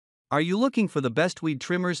Are you looking for the best weed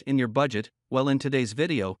trimmers in your budget? Well, in today's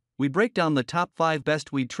video, we break down the top 5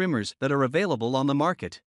 best weed trimmers that are available on the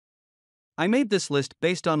market. I made this list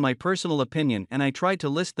based on my personal opinion, and I tried to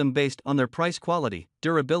list them based on their price, quality,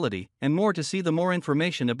 durability, and more to see the more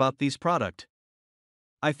information about these products.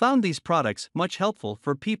 I found these products much helpful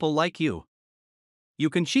for people like you. You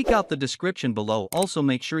can check out the description below. Also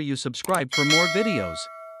make sure you subscribe for more videos.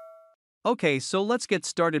 Okay, so let's get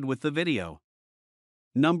started with the video.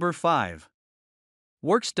 Number 5.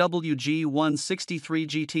 Worx WG163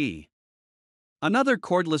 GT. Another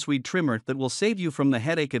cordless weed trimmer that will save you from the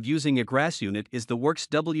headache of using a grass unit is the Worx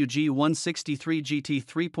WG163 GT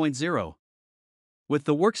 3.0. With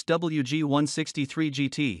the Worx WG163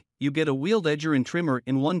 GT, you get a wheeled edger and trimmer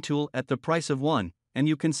in one tool at the price of one, and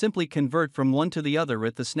you can simply convert from one to the other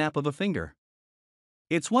at the snap of a finger.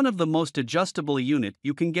 It's one of the most adjustable unit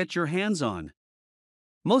you can get your hands on.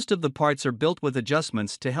 Most of the parts are built with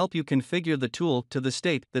adjustments to help you configure the tool to the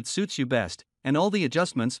state that suits you best, and all the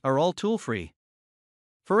adjustments are all tool-free.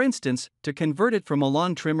 For instance, to convert it from a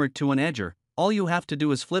lawn trimmer to an edger, all you have to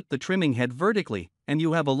do is flip the trimming head vertically, and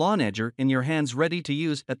you have a lawn edger in your hands ready to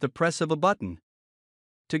use at the press of a button.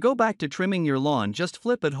 To go back to trimming your lawn, just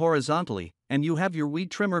flip it horizontally, and you have your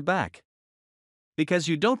weed trimmer back. Because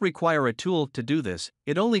you don't require a tool to do this,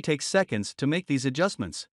 it only takes seconds to make these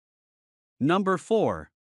adjustments. Number 4.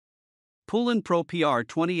 Poulan Pro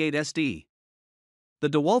PR28SD. The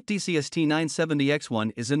DeWalt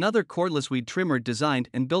DCST970X1 is another cordless weed trimmer designed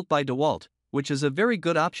and built by DeWalt, which is a very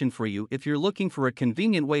good option for you if you're looking for a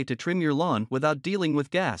convenient way to trim your lawn without dealing with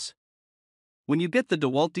gas. When you get the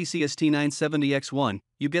DeWalt DCST970X1,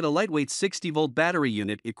 you get a lightweight 60-volt battery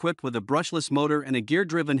unit equipped with a brushless motor and a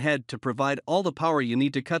gear-driven head to provide all the power you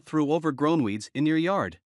need to cut through overgrown weeds in your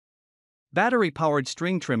yard. Battery-powered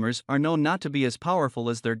string trimmers are known not to be as powerful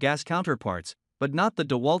as their gas counterparts, but not the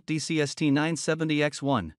DeWalt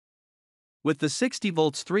DCST970X1. With the 60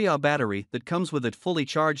 volts 3Ah battery that comes with it fully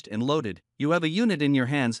charged and loaded, you have a unit in your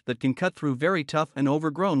hands that can cut through very tough and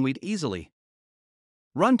overgrown weed easily.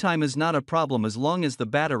 Runtime is not a problem as long as the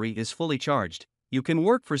battery is fully charged. You can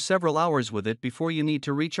work for several hours with it before you need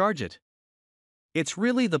to recharge it. It's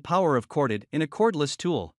really the power of corded in a cordless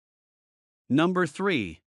tool. Number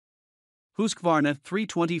 3. Husqvarna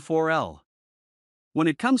 324L. When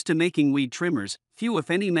it comes to making weed trimmers, few if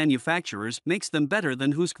any manufacturers makes them better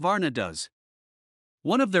than Husqvarna does.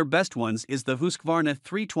 One of their best ones is the Husqvarna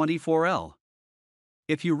 324L.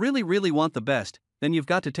 If you really want the best, then you've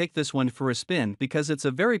got to take this one for a spin because it's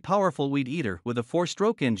a very powerful weed eater with a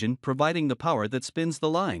 4-stroke engine providing the power that spins the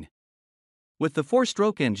line. With the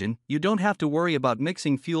 4-stroke engine, you don't have to worry about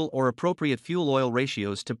mixing fuel or appropriate fuel-oil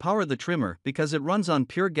ratios to power the trimmer because it runs on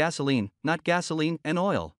pure gasoline, not gasoline and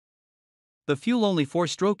oil. The fuel-only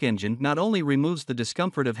 4-stroke engine not only removes the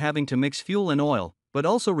discomfort of having to mix fuel and oil, but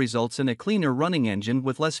also results in a cleaner running engine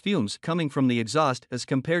with less fumes coming from the exhaust as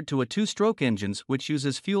compared to a 2-stroke engines which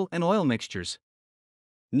uses fuel and oil mixtures.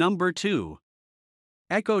 Number 2.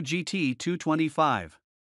 Echo GT 225.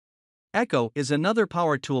 Echo is another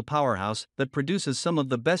power tool powerhouse that produces some of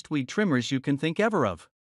the best weed trimmers you can think ever of.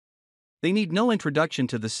 They need no introduction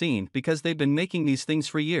to the scene because they've been making these things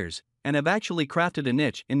for years, and have actually crafted a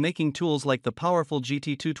niche in making tools like the powerful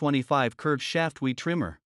GT225 curved shaft weed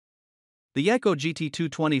trimmer. The Echo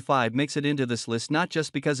GT225 makes it into this list not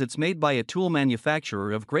just because it's made by a tool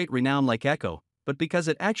manufacturer of great renown like Echo, but because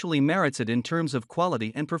it actually merits it in terms of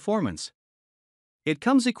quality and performance. It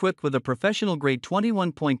comes equipped with a professional-grade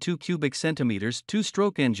 21.2 cubic centimeters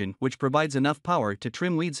 2-stroke engine which provides enough power to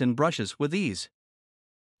trim weeds and brushes with ease.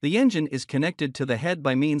 The engine is connected to the head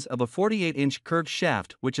by means of a 48-inch curved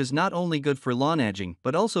shaft which is not only good for lawn edging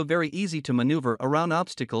but also very easy to maneuver around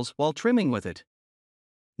obstacles while trimming with it.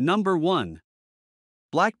 Number 1.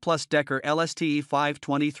 BLACK+DECKER LST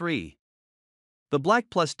 523. The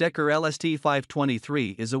BLACK+DECKER LST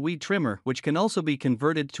 523 is a weed trimmer which can also be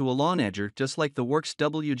converted to a lawn edger just like the Worx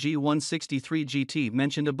WG163 GT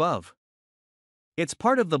mentioned above. It's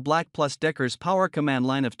part of the BLACK+DECKER's Power Command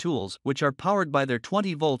line of tools which are powered by their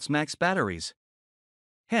 20 volts max batteries.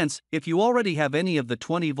 Hence, if you already have any of the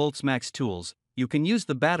 20 volts max tools, you can use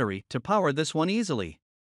the battery to power this one easily.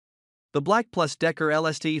 The BLACK+DECKER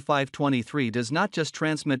LST 523 does not just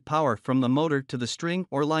transmit power from the motor to the string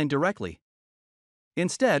or line directly.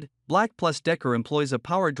 Instead, BLACK+DECKER employs a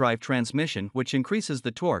power drive transmission which increases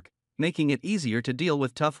the torque, making it easier to deal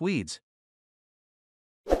with tough weeds.